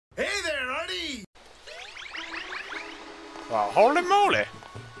Wow, holy moly!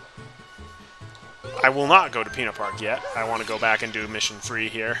 I will not go to Peanut Park yet. I want to go back and do Mission 3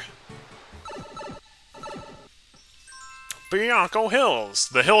 here. Bianco Hills,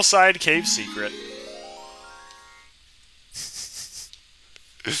 the hillside cave secret.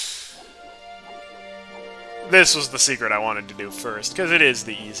 This was the secret I wanted to do first, because it is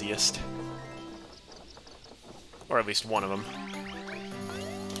the easiest. Or at least one of them.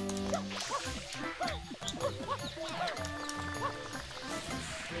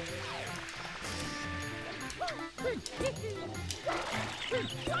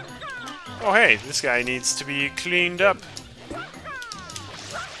 Oh hey, this guy needs to be cleaned up.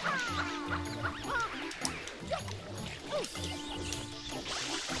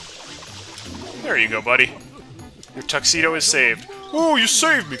 There you go, buddy. Your tuxedo is saved. Oh, you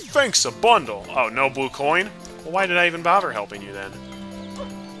saved me! Thanks, a bundle! Oh, no blue coin? Well, why did I even bother helping you then?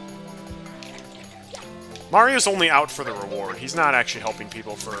 Mario's only out for the reward. He's not actually helping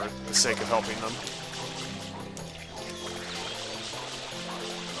people for the sake of helping them.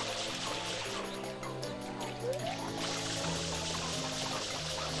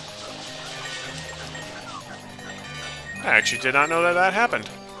 I actually did not know that that happened.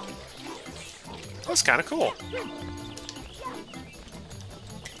 That's kind of cool.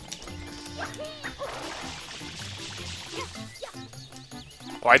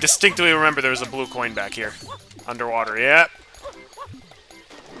 Oh, I distinctly remember there was a blue coin back here. Underwater, yep.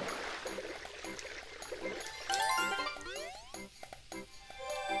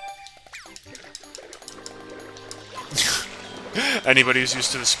 Anybody who's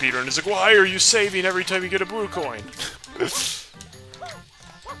used to the speedrun is like, why are you saving every time you get a blue coin?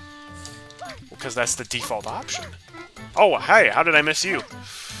 Because that's the default option. Oh, hey, how did I miss you?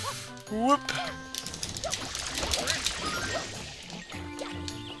 Whoop.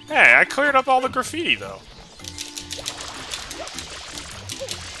 Hey, I cleared up all the graffiti, though.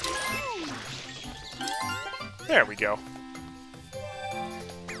 There we go.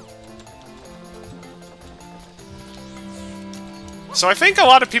 So I think a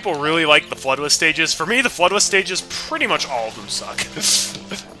lot of people really like the Floodless stages. For me, the Floodless stages, pretty much all of them suck.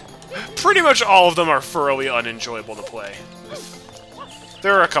 Pretty much all of them are thoroughly unenjoyable to play.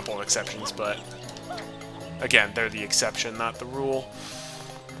 There are a couple of exceptions, but... again, they're the exception, not the rule.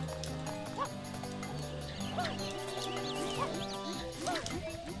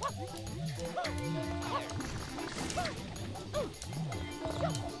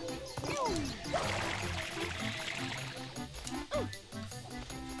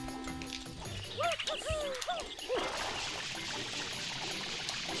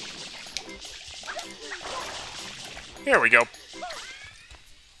 Here we go.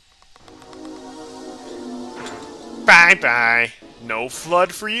 Bye-bye. No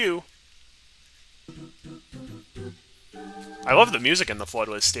flood for you. I love the music in the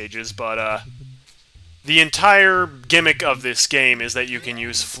Floodless stages, but, the entire gimmick of this game is that you can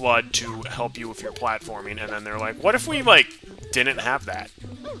use Flood to help you with your platforming, and then they're like, what if we, like, didn't have that?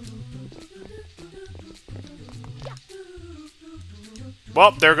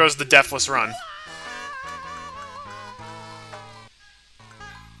 Well, there goes the Deathless Run.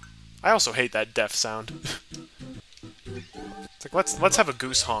 I also hate that death sound. It's like, let's have a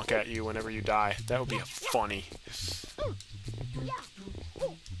goose honk at you whenever you die. That would be funny.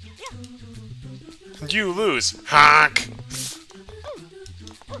 You lose. Honk!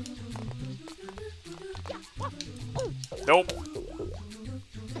 Nope.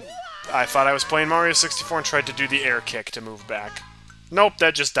 I thought I was playing Mario 64 and tried to do the air kick to move back. Nope,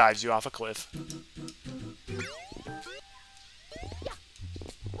 that just dives you off a cliff.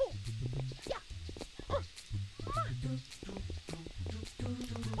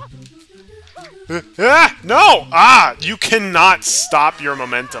 Ah! No! Ah! You cannot stop your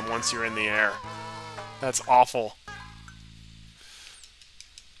momentum once you're in the air. That's awful.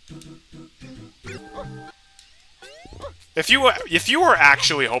 If you were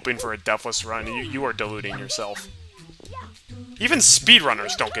actually hoping for a deathless run, you are deluding yourself. Even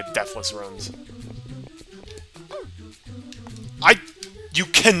speedrunners don't get deathless runs. You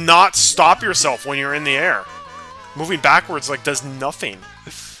cannot stop yourself when you're in the air. Moving backwards, like, does nothing.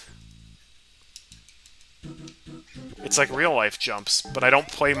 It's like real-life jumps, but I don't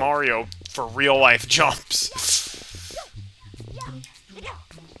play Mario for real-life jumps.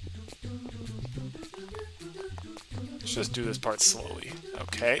 Let's just do this part slowly.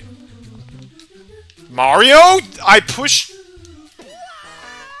 Okay. Mario? I pushed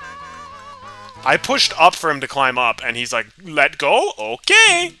up for him to climb up, and he's like, let go?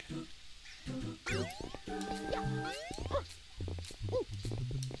 Okay!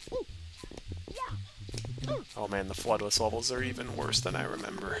 Oh man, the Floodless levels are even worse than I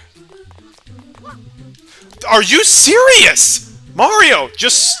remember. Are you serious? Mario,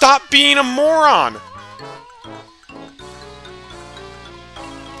 just stop being a moron!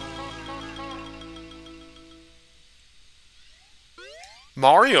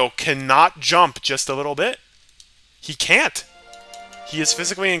 Mario cannot jump just a little bit. He can't. He is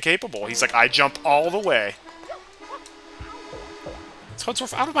physically incapable. He's like, I jump all the way.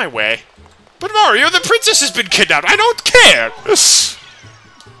 Toadsworth, out of my way. But Mario, the princess has been kidnapped. I don't care.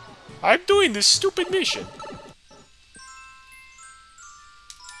 I'm doing this stupid mission.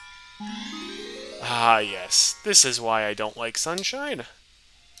 Ah, yes. This is why I don't like sunshine.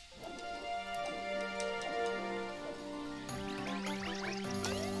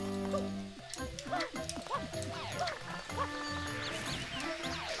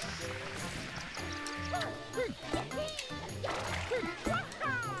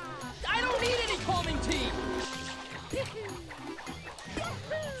 I don't need any calming tea!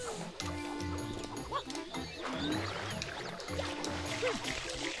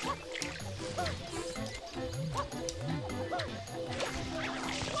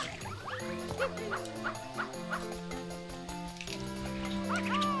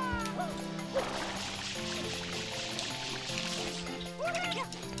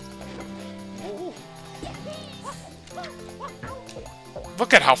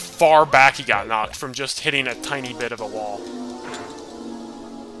 Look at how far back he got knocked from just hitting a tiny bit of a wall.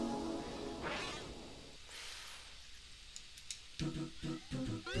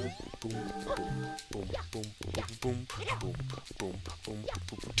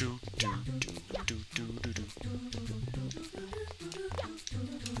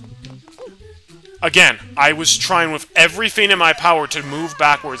 Again, I was trying with everything in my power to move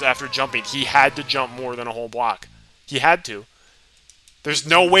backwards after jumping. He had to jump more than a whole block. He had to. There's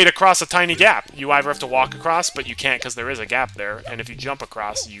no way to cross a tiny gap. You either have to walk across, but you can't because there is a gap there, and if you jump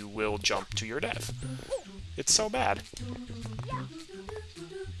across, you will jump to your death. It's so bad.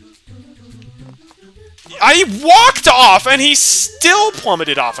 I walked off, and he still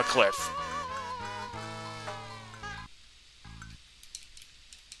plummeted off a cliff.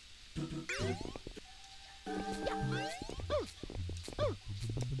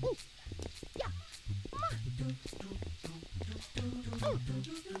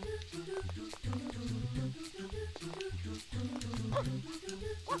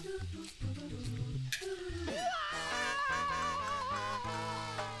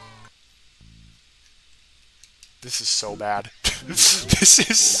 This is so bad. This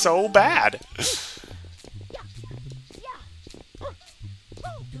is so bad.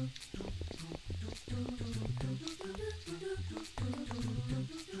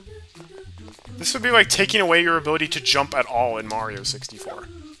 This would be like taking away your ability to jump at all in Mario 64.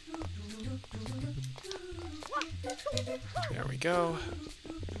 There we go.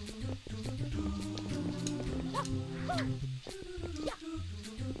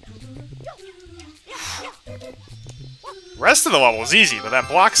 The rest of the level is easy, but that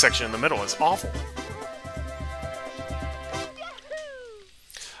block section in the middle is awful.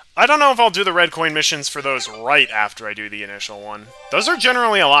 I don't know if I'll do the red coin missions for those right after I do the initial one. Those are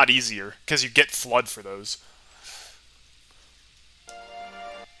generally a lot easier, because you get Flood for those.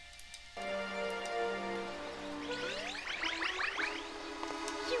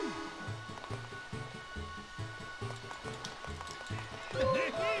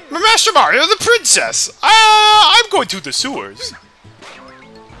 Master Mario, the princess! I'm going to the sewers.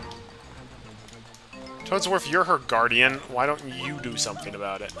 Toadsworth, you're her guardian. Why don't you do something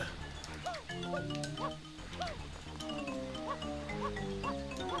about it?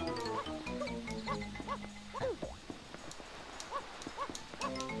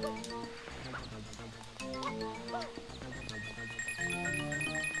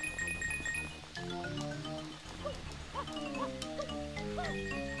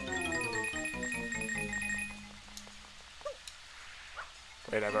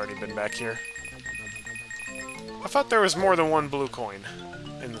 Wait, I've already been back here. I thought there was more than one blue coin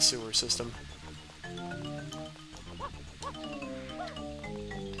in the sewer system.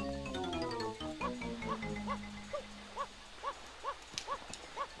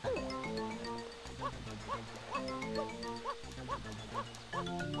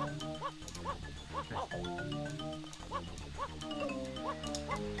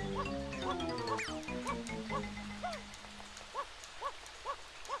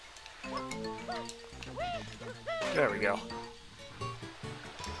 There we go.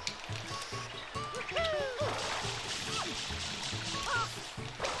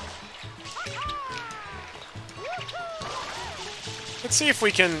 Let's see if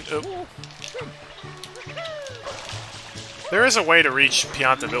we can... There is a way to reach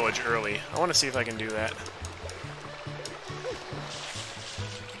Pianta Village early. I want to see if I can do that.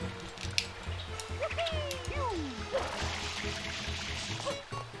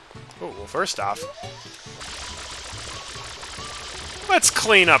 Oh, well, first off, let's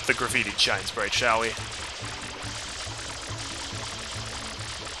clean up the graffitied Shine Sprite, shall we?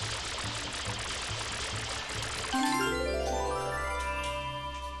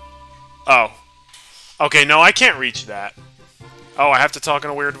 Oh. Okay, no, I can't reach that. Oh, I have to talk in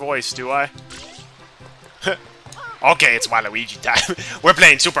a weird voice, do I? Okay, it's Waluigi time. We're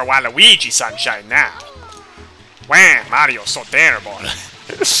playing Super Waluigi Sunshine now. Wow, Mario's so terrible.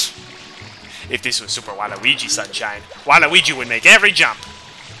 If this was Super Waluigi Sunshine, Waluigi would make every jump.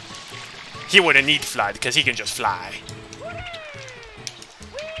 He wouldn't need Flood, because he can just fly.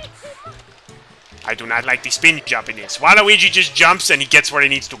 I do not like the spin jump in this. Waluigi just jumps and he gets where he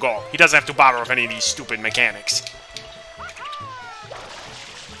needs to go. He doesn't have to bother with any of these stupid mechanics.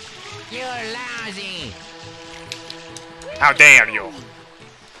 You're lousy. How dare you?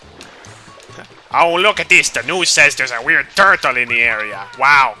 Oh, look at this. The news says there's a weird turtle in the area.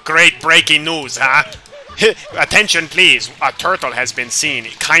 Wow, great breaking news, huh? Attention, please. A turtle has been seen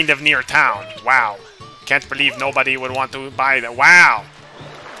kind of near town. Wow. Can't believe nobody would want to buy that. Wow.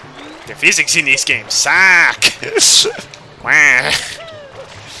 The physics in this game suck. Wow.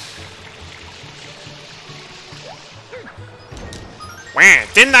 Wow.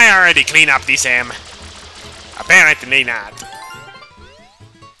 Didn't I already clean up this M? Apparently not.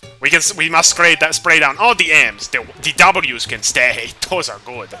 We must spray down all the M's. The W's can stay. Those are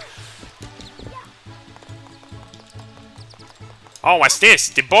good. Oh, what's this?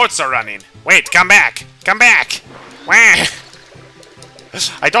 The boats are running. Wait, come back. Come back. Wah.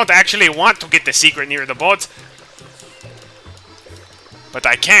 I don't actually want to get the secret near the boat. But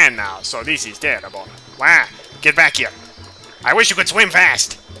I can now, so this is terrible. Wah. Get back here. I wish you could swim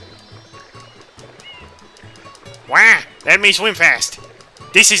fast. Wah. Let me swim fast.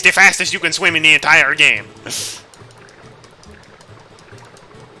 This is the fastest you can swim in the entire game.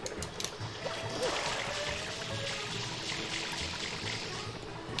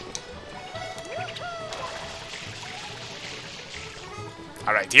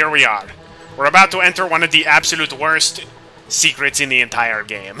 Alright, here we are. We're about to enter one of the absolute worst secrets in the entire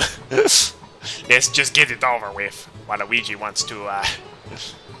game. Let's just get it over with. Waluigi wants to,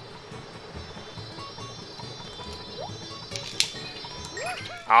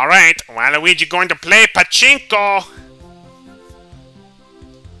 Alright, Waluigi going to play Pachinko!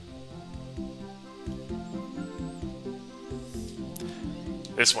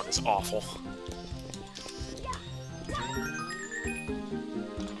 This one is awful.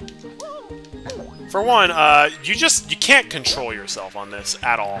 For one, you can't control yourself on this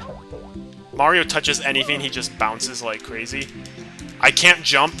at all. Mario touches anything, he just bounces like crazy. I can't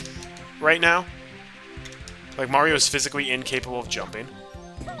jump right now. Like, Mario is physically incapable of jumping.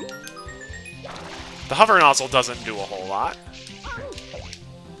 The hover nozzle doesn't do a whole lot.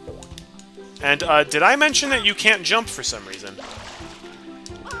 And, did I mention that you can't jump for some reason?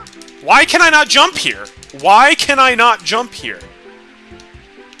 Why can I not jump here? Why can I not jump here?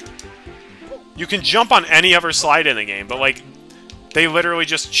 You can jump on any other slide in the game, but, like, they literally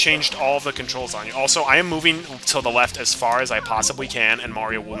just changed all of the controls on you. Also, I am moving to the left as far as I possibly can, and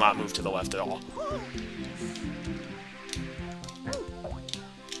Mario will not move to the left at all.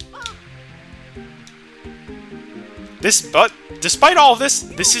 But, despite all of this,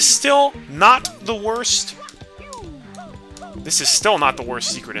 this is still not the worst. This is still not the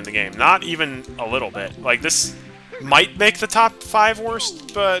worst secret in the game. Not even a little bit. Like, this might make the top 5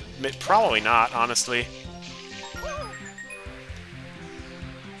 worst, but probably not, honestly.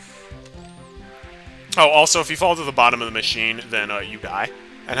 Oh, also, if you fall to the bottom of the machine, then you die,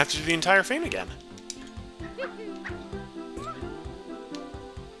 and have to do the entire thing again.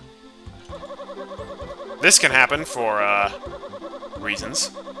 This can happen for,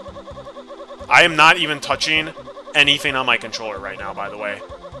 reasons. I am not even touching anything on my controller right now, by the way.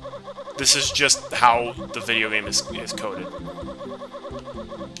 This is just how the video game is coded.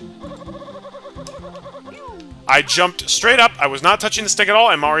 I jumped straight up, I was not touching the stick at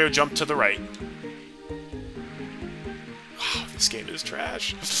all, and Mario jumped to the right. Wow, this game is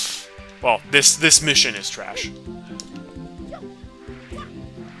trash. Well, this mission is trash.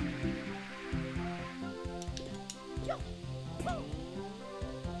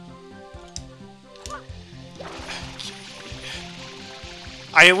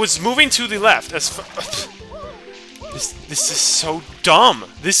 I was moving to the left as this is so dumb.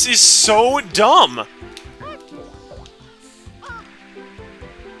 This is so dumb.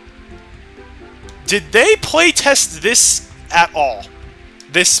 Did they playtest this at all.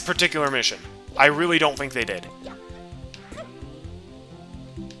 This particular mission. I really don't think they did.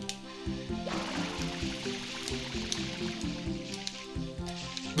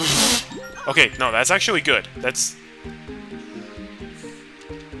 Okay, no, that's actually good. That's...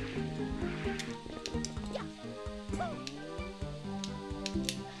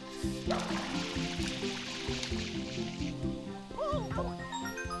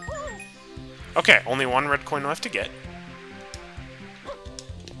 Okay, only one red coin left to get.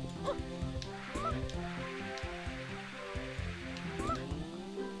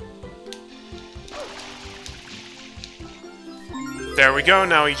 There we go,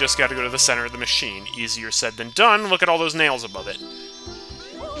 now you just gotta go to the center of the machine. Easier said than done. Look at all those nails above it.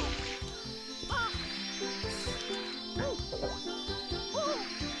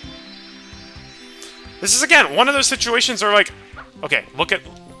 This is, again, one of those situations where, like... Okay, look at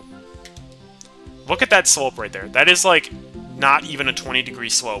that slope right there. That is, like, not even a 20-degree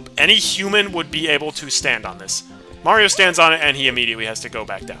slope. Any human would be able to stand on this. Mario stands on it, and he immediately has to go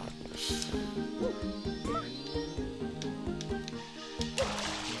back down.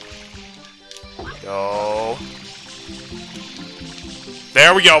 Go.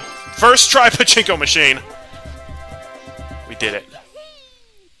 There we go. First try pachinko machine. We did it.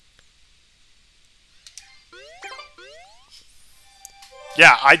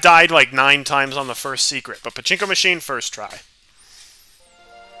 Yeah, I died like 9 times on the first secret, but pachinko machine, first try.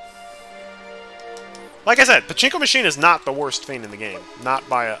 Like I said, pachinko machine is not the worst thing in the game. Not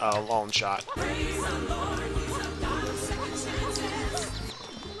by a long shot.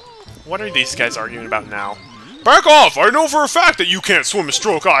 What are these guys arguing about now? Back off! I know for a fact that you can't swim a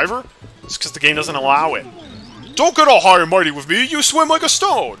stroke, Ivor! It's because the game doesn't allow it. Don't get all high and mighty with me, you swim like a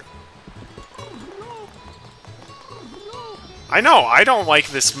stone! I know, I don't like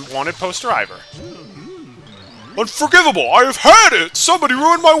this wanted poster, Ivor. Unforgivable! I have had it! Somebody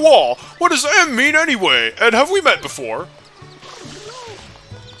ruined my wall! What does M mean anyway? And have we met before?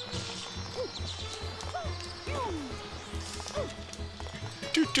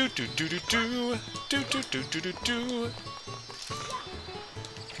 Do do do do do do do do do do do do.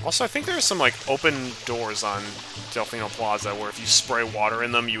 Also, I think there's some like open doors on Delfino Plaza where if you spray water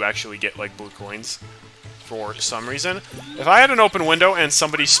in them, you actually get like blue coins. For some reason. If I had an open window and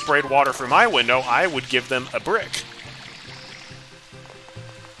somebody sprayed water through my window, I would give them a brick.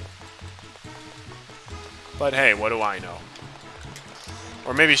 But hey, what do I know?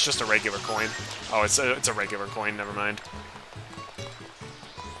 Or maybe it's just a regular coin. Oh, it's a regular coin, never mind.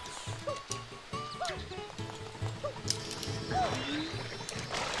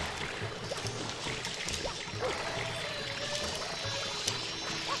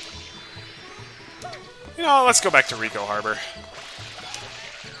 You know, let's go back to Rico Harbor.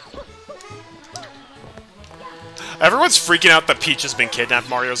 Everyone's freaking out that Peach has been kidnapped.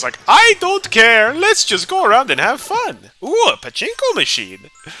 Mario's like, I don't care. Let's just go around and have fun. Ooh, a pachinko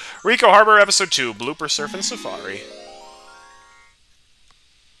machine. Rico Harbor, Episode 2, Blooper Surf and Safari.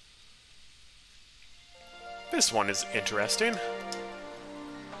 This one is interesting.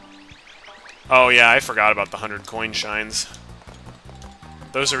 Oh yeah, I forgot about the 100 coin shines.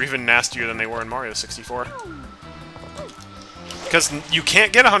 Those are even nastier than they were in Mario 64. Because you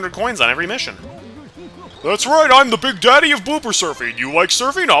can't get 100 coins on every mission. That's right, I'm the Big Daddy of blooper surfing. You like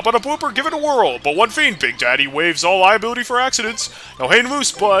surfing? Hop on a blooper, give it a whirl. But one thing, Big Daddy waives all liability for accidents. Now hang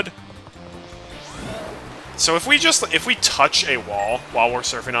loose, bud. So if we touch a wall while we're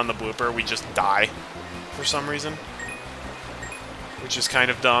surfing on the blooper, we just die for some reason. Which is kind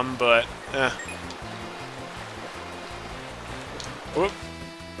of dumb, but eh. Whoop.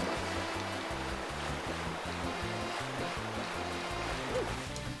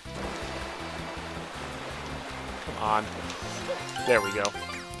 On. There we go.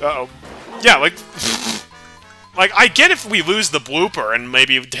 Uh-oh. Yeah, like... like, I get if we lose the blooper and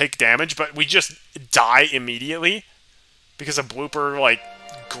maybe take damage, but we just die immediately because a blooper, like,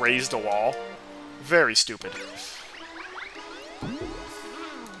 grazed a wall. Very stupid.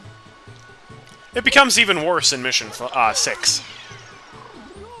 It becomes even worse in Mission 6.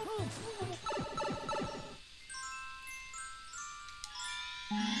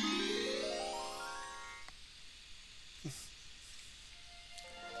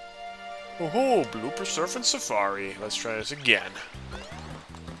 Oh, Blooper Surf and Safari. Let's try this again.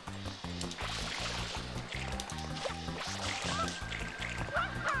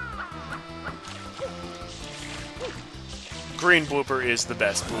 Green blooper is the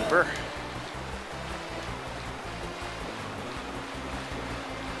best blooper.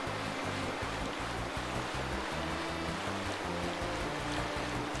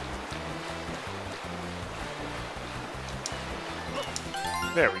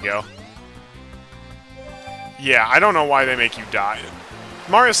 There we go. Yeah, I don't know why they make you die.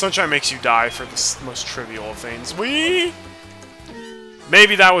 Mario Sunshine makes you die for the most trivial of things. Whee!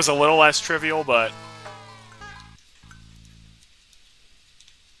 Maybe that was a little less trivial, but...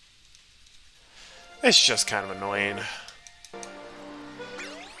 it's just kind of annoying.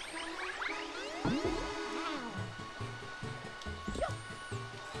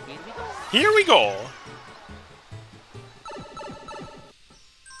 Here we go!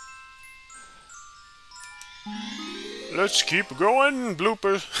 Let's keep going,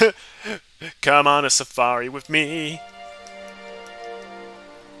 bloopers. Come on a safari with me.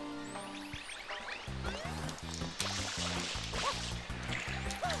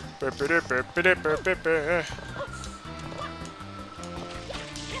 Are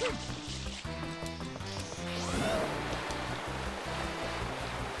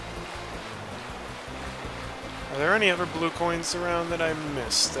there any other blue coins around that I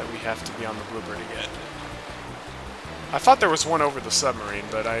missed that we have to be on the blooper to get? I thought there was one over the submarine,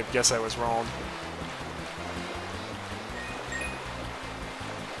 but I guess I was wrong.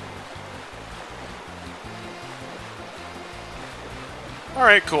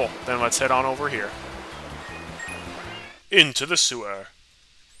 Alright, cool. Then let's head on over here. Into the sewer.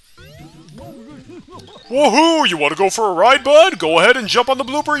 Woohoo! You want to go for a ride, bud? Go ahead and jump on the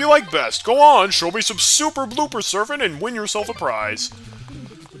blooper you like best. Go on, show me some super blooper surfing and win yourself a prize.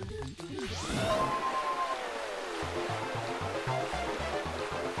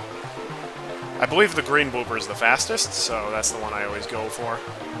 I believe the green blooper is the fastest, so that's the one I always go for.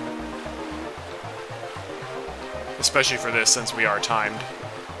 Especially for this, since we are timed.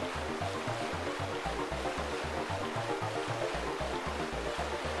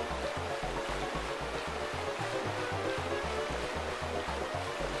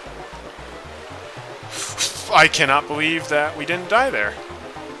 I cannot believe that we didn't die there.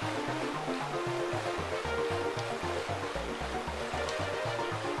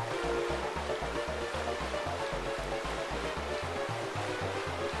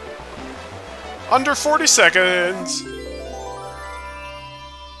 Under 40 seconds!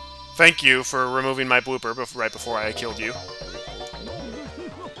 Thank you for removing my blooper right before I killed you.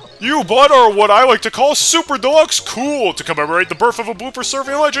 You, bud, are what I like to call Super Deluxe Cool! To commemorate the birth of a blooper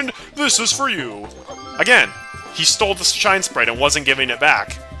surfing legend, this is for you! Again, he stole the shine sprite and wasn't giving it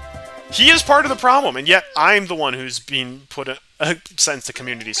back. He is part of the problem, and yet I'm the one who's being sentenced to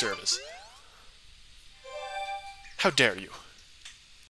community service. How dare you?